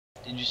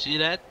Did you see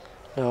that?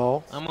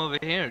 No. I'm over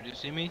here. Do you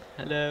see me?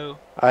 Hello.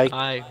 I...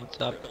 Hi. What's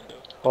up?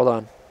 Hold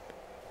on.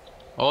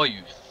 Oh,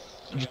 you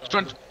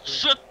trying to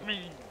shoot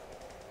me?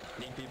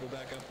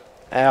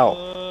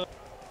 Ow.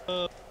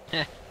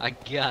 I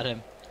got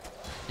him.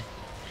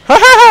 Ha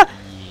ha ha!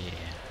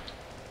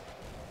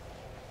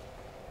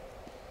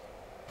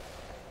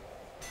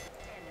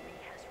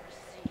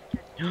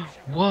 Yeah.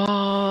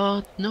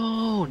 What?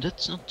 No,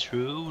 that's not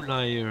true,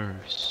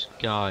 liars.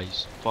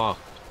 Guys, fuck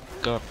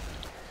up.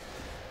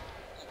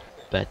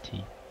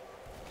 Betty.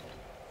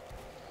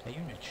 Hey,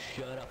 you need to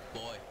shut up,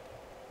 boy.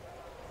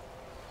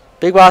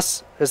 Big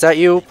Boss, is that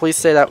you? Please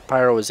say that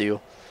pyro was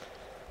you.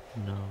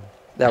 No.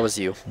 That was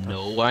you.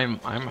 No, I'm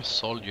a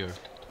soldier.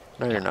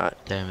 No, you're not.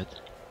 Damn it.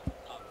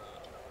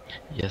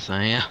 Yes,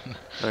 I am.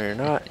 No, you're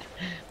not.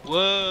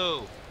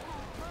 Whoa!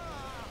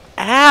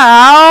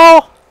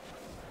 Ow!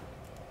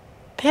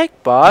 Big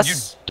Did Boss.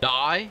 you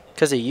die?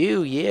 Cause of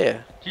you,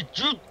 yeah. Did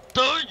you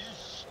die, you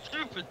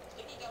stupid?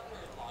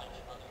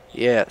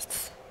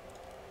 Yes.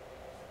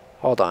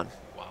 Hold on.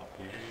 Wow.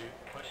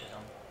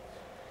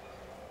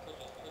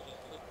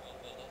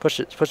 Push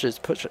it, push it,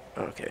 push it.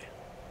 Okay.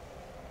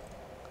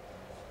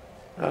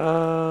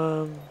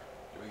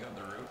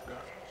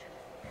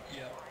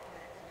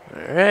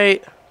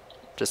 Alright.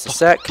 Just a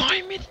sec.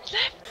 5 minutes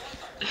left.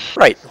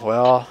 Right,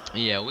 well.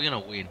 Yeah, we're gonna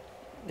win.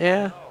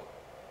 Yeah.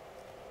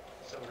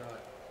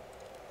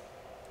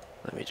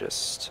 Let me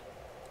just...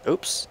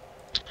 Oops.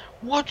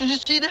 What? Did you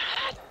see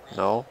that?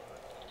 No.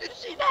 Did you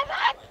see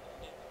that?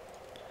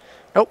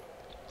 Nope.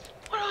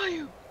 What are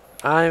you?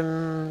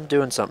 I'm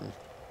doing something.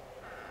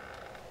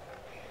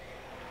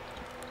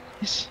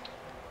 This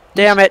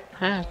Damn it.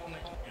 hat.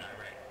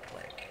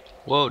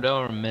 Whoa, there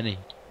are many.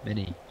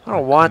 I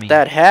don't want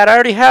that hat. I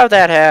already have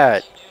that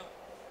hat.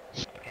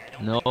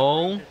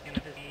 No.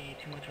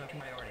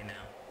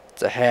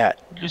 It's a hat.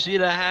 Did you see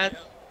that hat?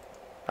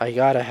 I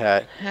got a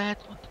hat. Hat?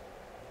 What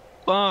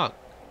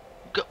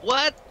the fuck?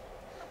 What?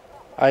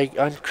 I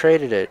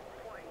uncrated it.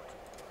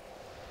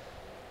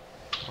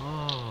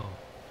 Oh.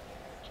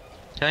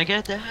 Can I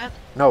get that hat?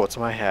 No, it's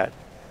my hat.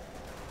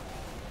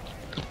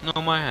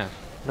 No, my hat.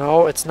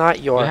 No, it's not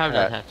your You have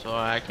hat. that hat, so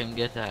I can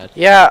get that.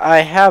 Yeah, I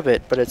have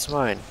it, but it's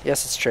mine.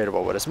 Yes, it's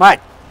tradable, but it's mine.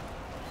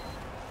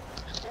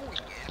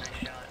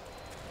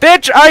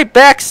 Bitch, I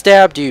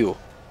backstabbed you.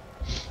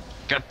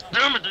 God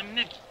damn it, I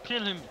need to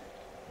kill him.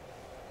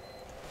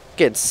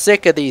 Getting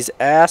sick of these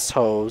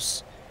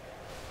assholes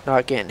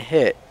not getting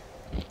hit.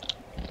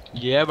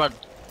 Yeah, but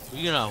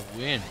we're gonna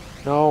win.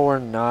 No, we're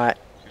not.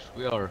 Because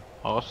we are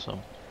awesome.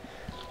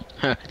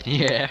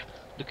 Yeah,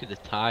 look at the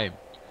time.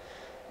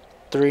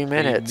 3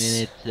 minutes.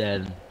 3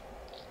 minutes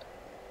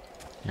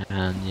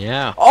and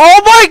yeah.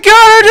 Oh my god,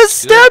 I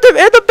just Good. stabbed him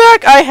in the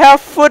back! I have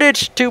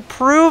footage to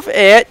prove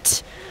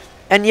it!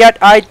 And yet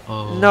I...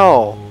 Oh.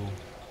 No.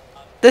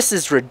 This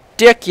is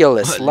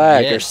ridiculous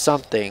lag or Yes.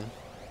 something.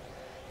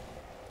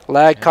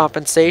 Lag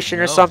compensation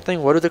or No.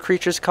 something? What do the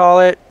creatures call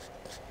it?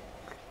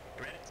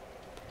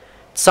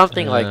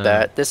 Something like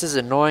that. This is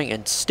annoying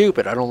and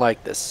stupid. I don't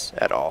like this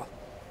at all.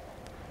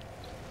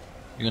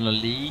 You're gonna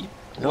leave?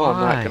 No, I'm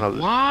not gonna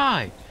leave.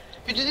 Why?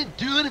 You didn't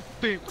do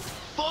anything.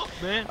 Fuck,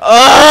 man.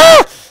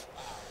 Ah!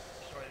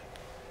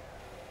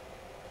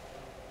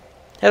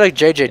 Hey, like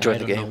JJ I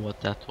joined the don't game. know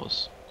what that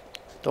was.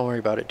 Don't worry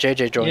about it.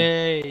 JJ joined.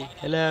 Yay!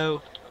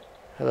 Hello.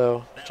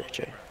 Hello,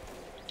 JJ.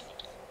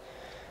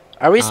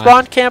 Are we Hi.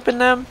 spawn camping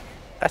them?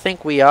 I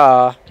think we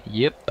are.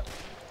 Yep.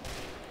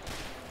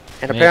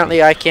 And Maybe.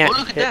 apparently I can't Oh,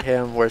 look at hit that.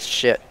 him worth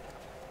shit.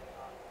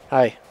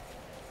 Hi.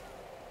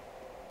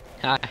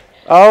 Hi.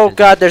 Oh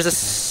god, there's a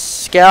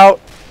scout.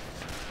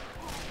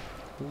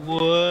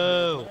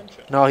 Whoa.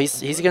 No,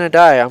 he's gonna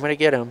die. I'm gonna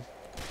get him.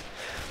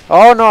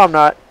 Oh no, I'm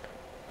not.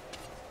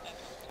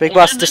 Big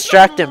Boss,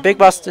 distract him. Big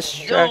Boss,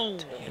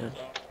 distract him.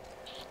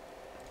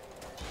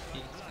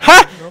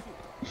 Ha!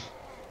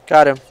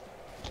 Got him.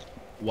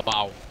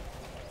 Wow.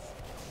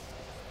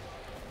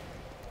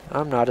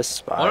 I'm not a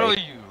What are spy.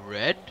 you,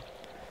 red?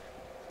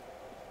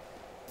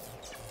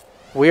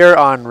 We're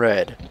on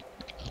red.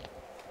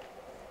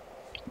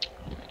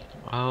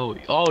 Oh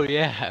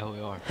yeah, we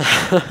are.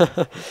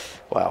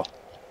 Wow.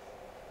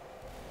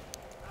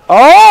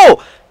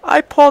 Oh!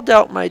 I pulled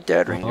out my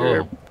dead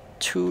ringer Oh.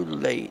 too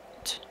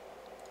late.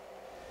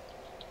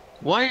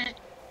 Why?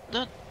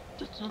 That's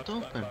not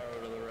open.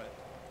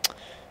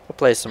 What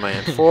place am I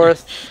in?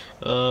 Fourth?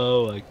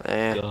 Oh my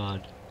Eh.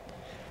 god.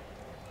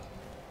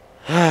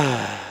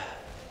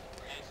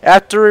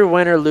 After we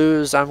win or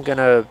lose, I'm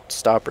gonna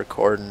stop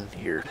recording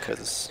here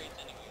because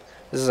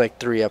this is like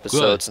 3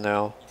 episodes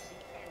now.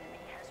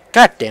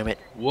 God damn it.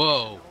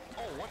 Whoa.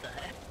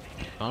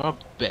 Son of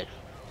a bitch.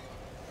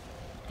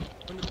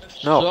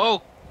 No.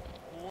 So,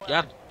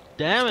 god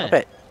damn Stop it.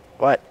 it.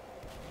 What?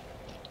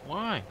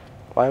 Why?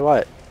 Why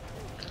what?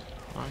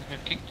 I'm gonna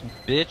kick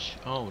the bitch.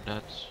 Oh,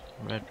 that's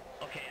red.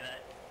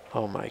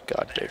 Oh my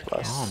god, Big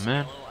Boss. Oh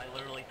man. I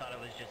literally thought I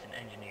was just an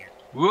engineer.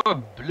 We're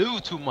blue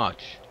too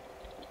much.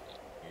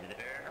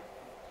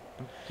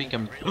 I think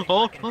I'm.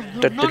 Oh, no,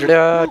 no, Da no, da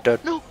da no, da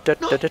no, da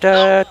no, da da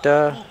da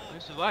da. no.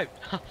 There's survived.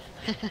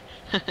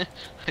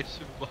 I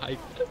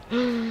survived.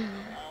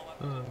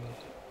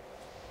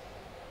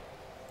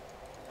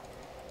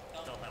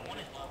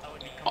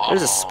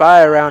 There's a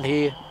spy around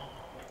here.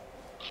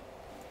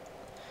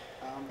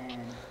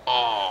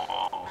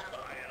 Oh.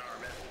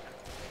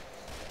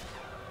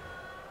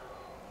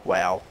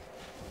 Wow.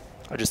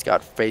 I just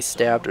got face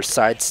stabbed or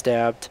side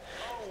stabbed.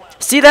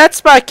 See, that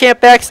spy can't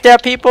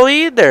backstab people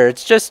either.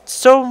 It's just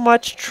so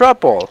much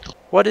trouble.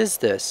 What is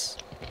this?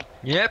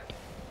 Yep.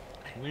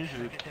 We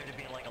should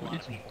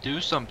do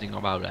something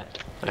about that.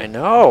 I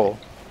know.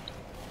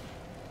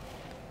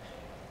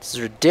 This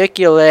is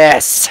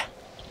ridiculous.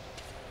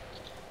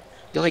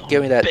 You only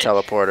give me that Bitch.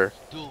 teleporter.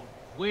 To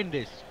win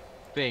this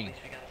thing.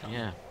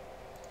 Yeah.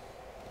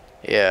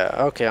 Yeah,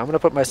 okay, I'm gonna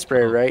put my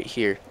spray right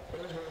here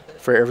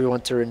for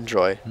everyone to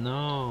enjoy.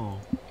 No.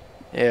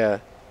 Yeah.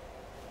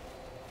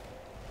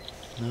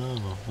 No.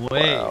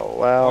 Wait. Wow,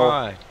 well.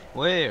 Why?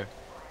 Where?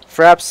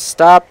 Fraps,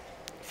 stop.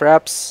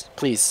 Fraps,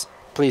 please.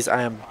 Please,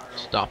 I am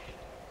Stop.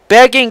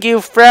 begging you,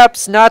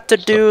 Fraps, not to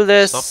do Stop,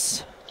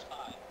 this.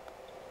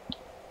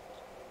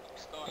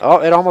 Oh,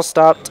 it almost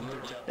stopped.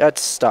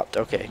 That's stopped,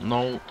 okay.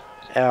 No.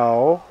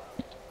 Ow.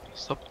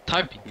 Stop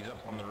typing. He's up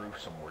on the roof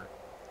somewhere.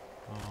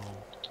 Oh.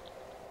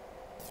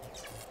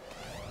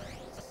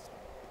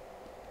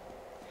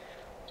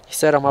 He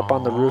said I'm up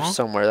on the roof Aw.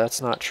 somewhere.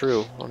 That's not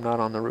true. I'm not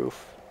on the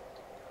roof.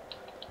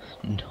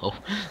 No.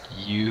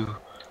 You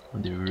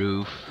on the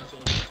roof.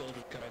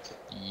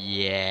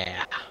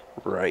 Yeah.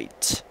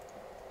 Right.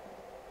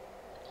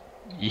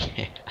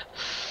 Yeah.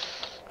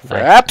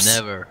 Fraps?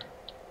 Never.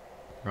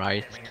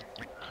 Right?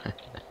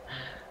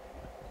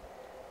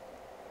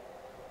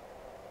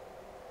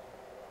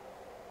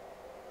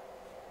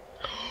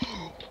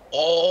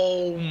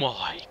 Oh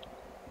my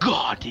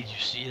god, did you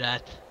see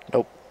that?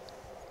 Nope.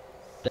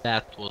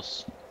 That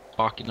was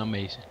fucking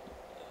amazing.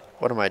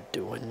 What am I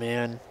doing,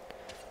 man?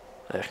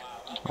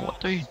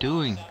 What are you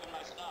doing?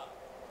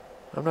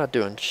 I'm not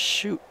doing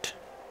shoot.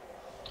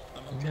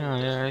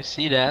 Yeah, I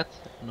see that.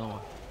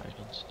 No, I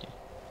don't see.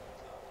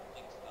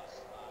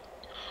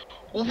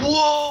 Whoa,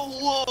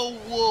 whoa,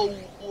 whoa,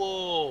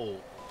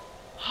 whoa!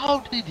 How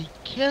did he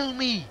kill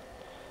me?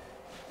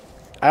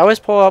 I always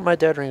pull out my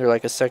dead ringer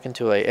like a second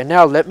too late. And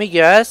now let me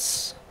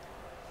guess.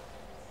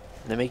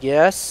 Let me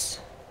guess.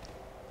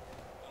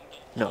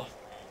 No.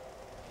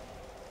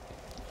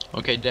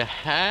 Okay, the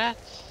hat.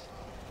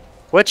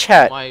 Which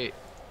hat? My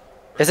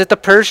Is it the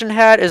Persian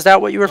hat? Is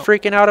that what you were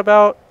freaking out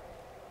about?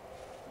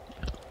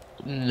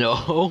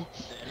 no,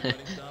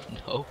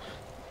 no.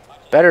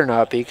 Better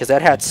not be, because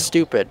that hat's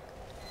stupid.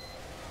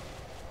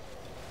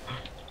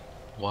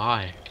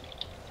 Why?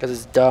 Because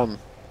it's dumb.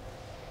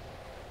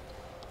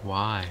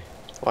 Why?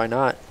 Why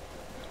not?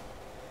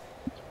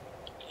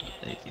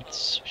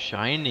 It's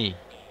shiny.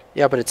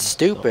 Yeah, but it's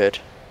stupid.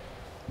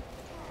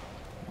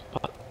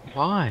 But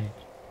why?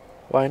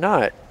 Why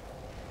not?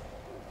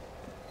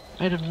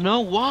 I don't know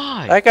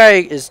why. That guy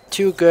is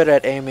too good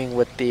at aiming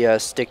with the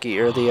sticky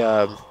or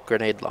the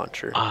grenade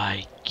launcher.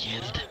 I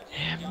killed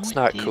him. It's with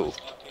not this cool.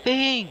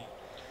 Thing.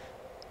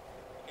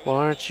 Well,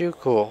 aren't you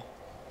cool,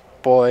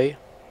 boy?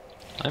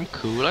 I'm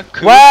cool. I'm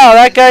cool. Wow,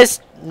 that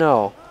guy's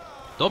no.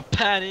 Don't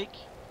panic.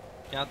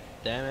 God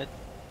damn it.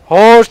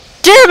 Oh,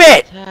 damn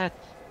it! That.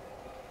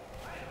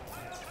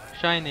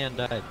 Shiny and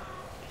died.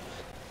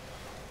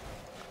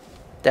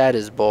 That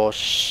is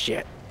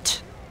bullshit.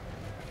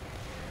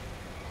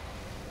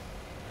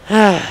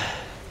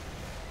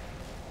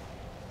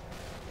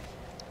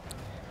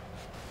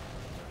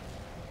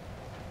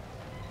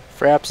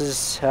 Fraps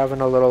is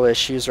having a little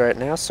issues right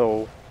now,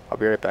 so I'll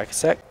be right back a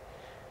sec.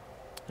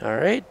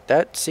 Alright,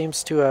 that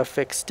seems to have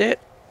fixed it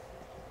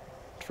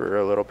for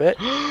a little bit.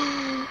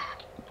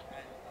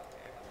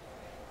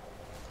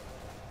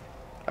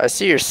 I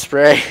see your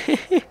spray.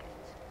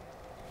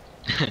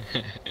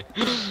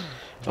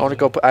 I want to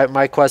go.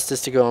 My quest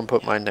is to go and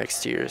put mine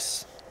next to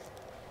yours.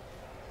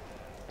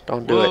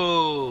 Don't do it.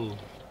 Whoa!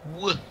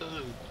 Whoa!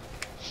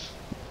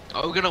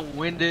 Are we gonna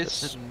win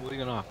this and we're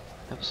gonna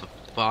have some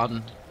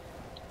fun?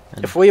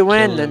 If we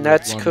win, kill then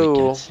that's everyone we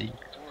cool. can see?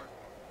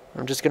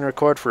 I'm just gonna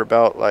record for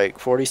about like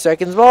 40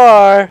 seconds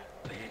more.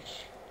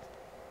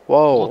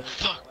 Whoa. Oh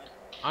fuck!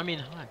 I mean,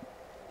 hi.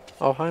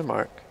 Oh, hi,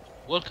 Mark.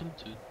 Welcome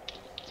to.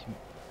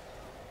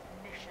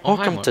 Oh, hi,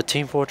 Welcome Mark. to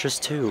Team Fortress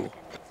 2.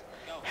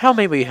 How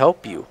may we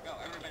help you?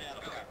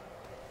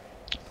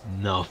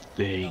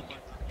 Nothing.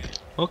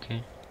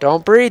 Okay.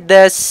 Don't breed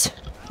this.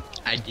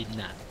 I did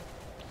not.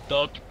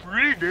 Don't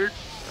breed it.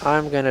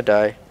 I'm gonna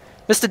die.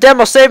 Mr.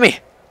 Demo, save me!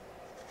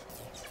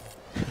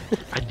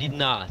 I did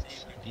not.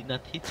 I did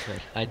not hit her.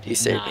 I did He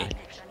saved not. me.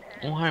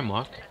 Oh, hi,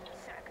 Mark.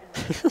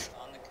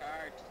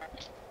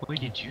 Where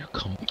did you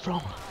come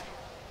from?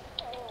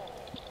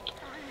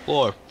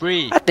 4,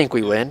 3. I think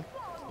we win.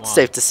 1.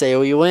 Safe to say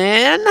we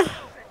win.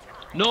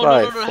 No,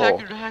 5, no, no, 4, the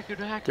hacker, the hacker,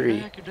 the hacker, 3, the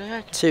hacker, the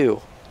hacker.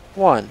 2,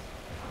 1,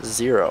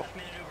 0.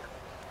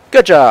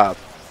 Good job.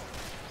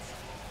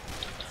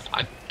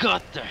 I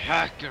got the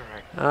hacker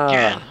Ah.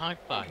 again. High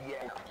five.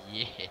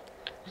 Yeah.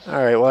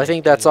 Alright, well I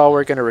think that's all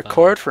we're gonna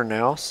record for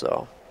now,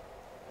 so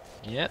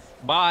Yep.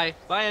 Bye.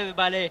 Bye,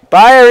 everybody.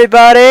 Bye,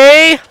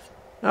 everybody!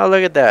 Oh,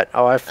 look at that.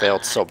 Oh, I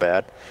failed so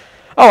bad.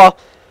 Oh, well.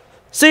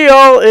 See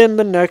y'all in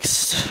the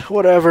next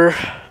whatever.